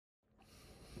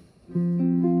I'd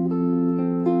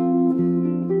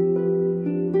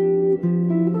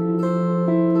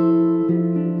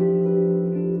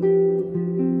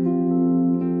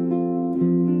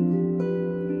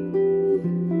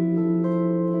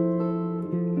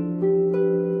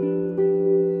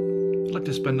like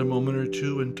to spend a moment or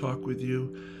two and talk with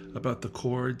you about the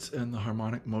chords and the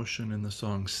harmonic motion in the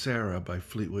song Sara by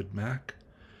Fleetwood Mac.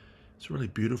 It's a really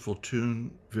beautiful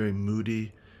tune, very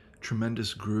moody,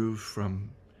 tremendous groove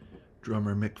from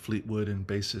drummer Mick Fleetwood and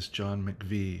bassist John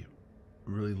McVie.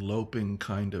 Really loping,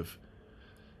 kind of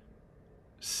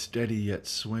steady yet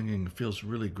swinging. Feels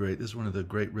really great. This is one of the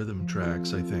great rhythm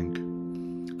tracks, I think.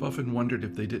 I've often wondered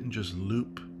if they didn't just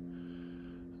loop,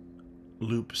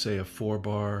 say, a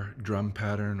 4-bar drum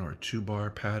pattern or a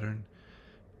 2-bar pattern.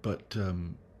 But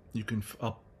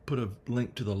I'll put a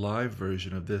link to the live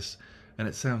version of this, and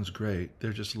it sounds great.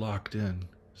 They're just locked in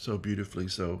so beautifully.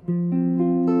 So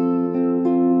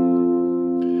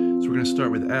we're going to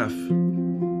start with F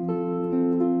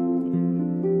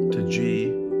to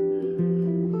G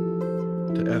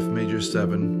to F major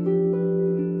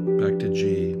 7, back to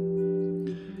G,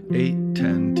 8,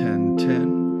 10, 10,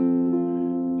 10.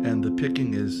 And the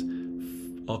picking is,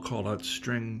 I'll call out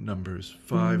string numbers,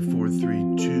 5, 4,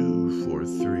 3, 2, 4,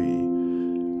 3.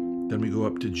 Then we go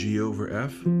up to G over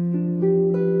F,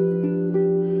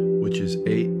 which is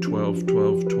 8, 12,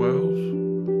 12, 12,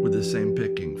 with the same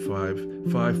picking,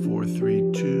 5, 5, 4,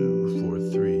 3, 2, 4,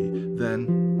 3. Then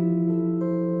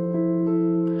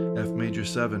F major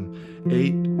 7,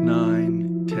 8,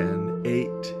 9, 10, 8,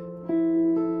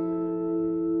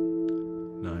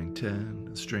 9, 10.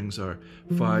 The strings are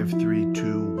 5, 3,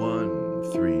 2,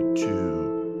 1, 3,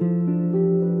 2,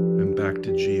 and back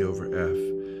to G over F.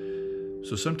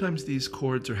 So sometimes these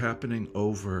chords are happening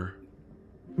over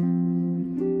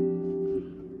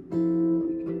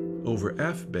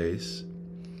F bass,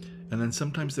 and then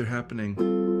sometimes they're happening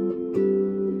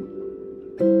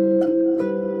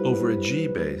over a G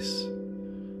bass.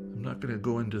 I'm not going to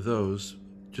go into those.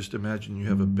 Just imagine you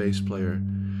have a bass player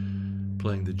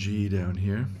playing the G down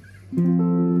here.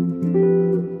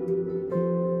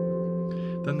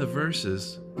 Then the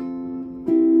verses.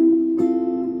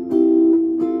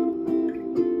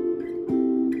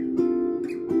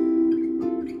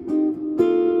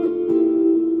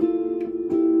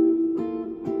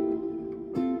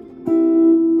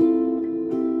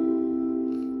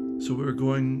 So we're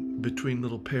going between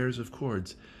little pairs of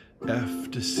chords, F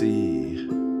to C.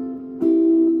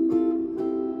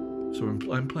 So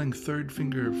I'm playing third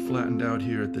finger flattened out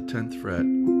here at the 10th fret,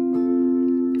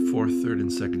 4th, 3rd, and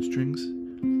 2nd strings,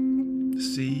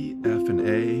 C, F, and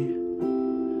A,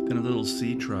 then a little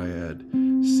C triad,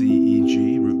 C, E,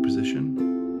 G, root position.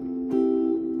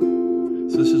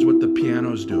 So this is what the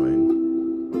piano's doing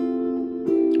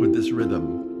with this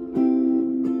rhythm.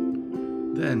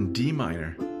 Then D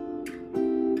minor.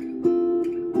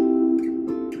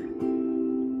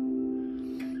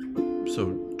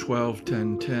 So 12,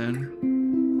 10, 10,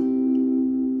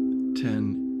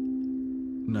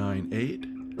 10, 9, 8.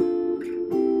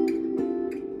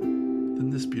 Then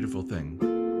this beautiful thing.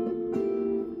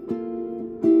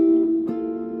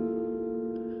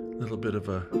 A little bit of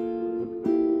a,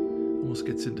 almost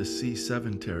gets into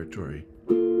C7 territory.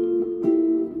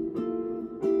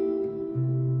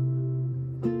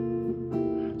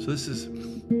 So this is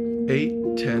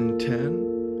 8, 10,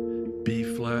 10, B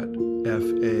flat, F,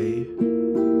 A,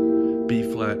 B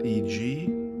flat, E, G,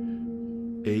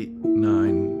 8,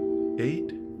 9,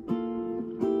 8.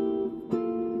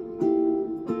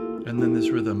 And then this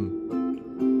rhythm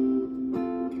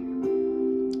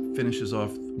finishes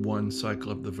off one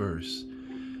cycle of the verse.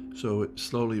 So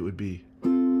slowly it would be.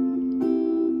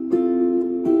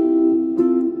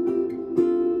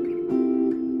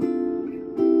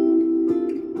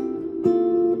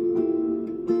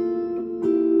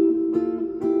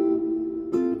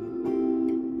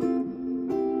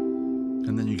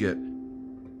 And then you get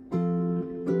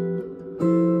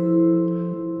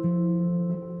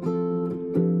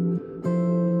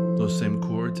those same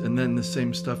chords, and then the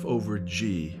same stuff over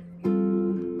G.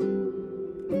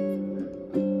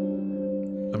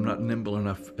 I'm not nimble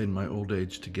enough in my old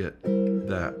age to get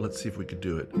that. Let's see if we could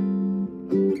do it.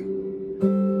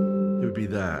 It would be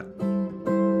that.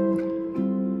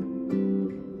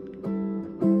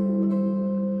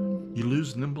 You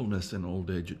lose nimbleness in old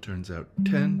age, it turns out.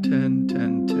 10, 10,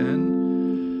 10,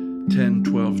 10, 10,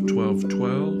 12, 12,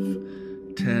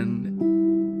 12,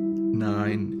 10,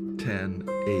 9, 10,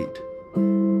 8.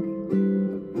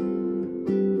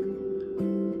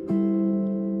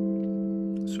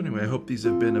 So anyway, I hope these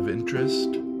have been of interest.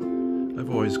 I've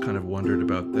always kind of wondered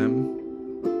about them,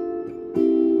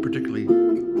 I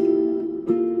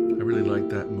really like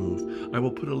that move. I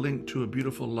will put a link to a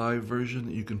beautiful live version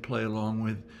that you can play along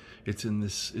with. It's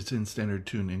in standard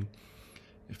tuning.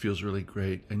 It feels really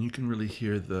great, and you can really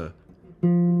hear the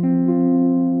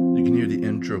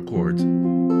intro chords.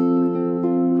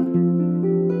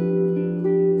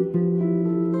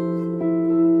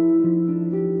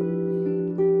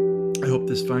 I hope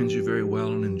this finds you very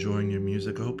well and enjoying your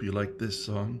music. I hope you like this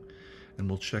song, and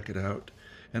we'll check it out.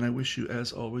 And I wish you,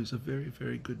 as always, a very,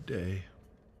 very good day.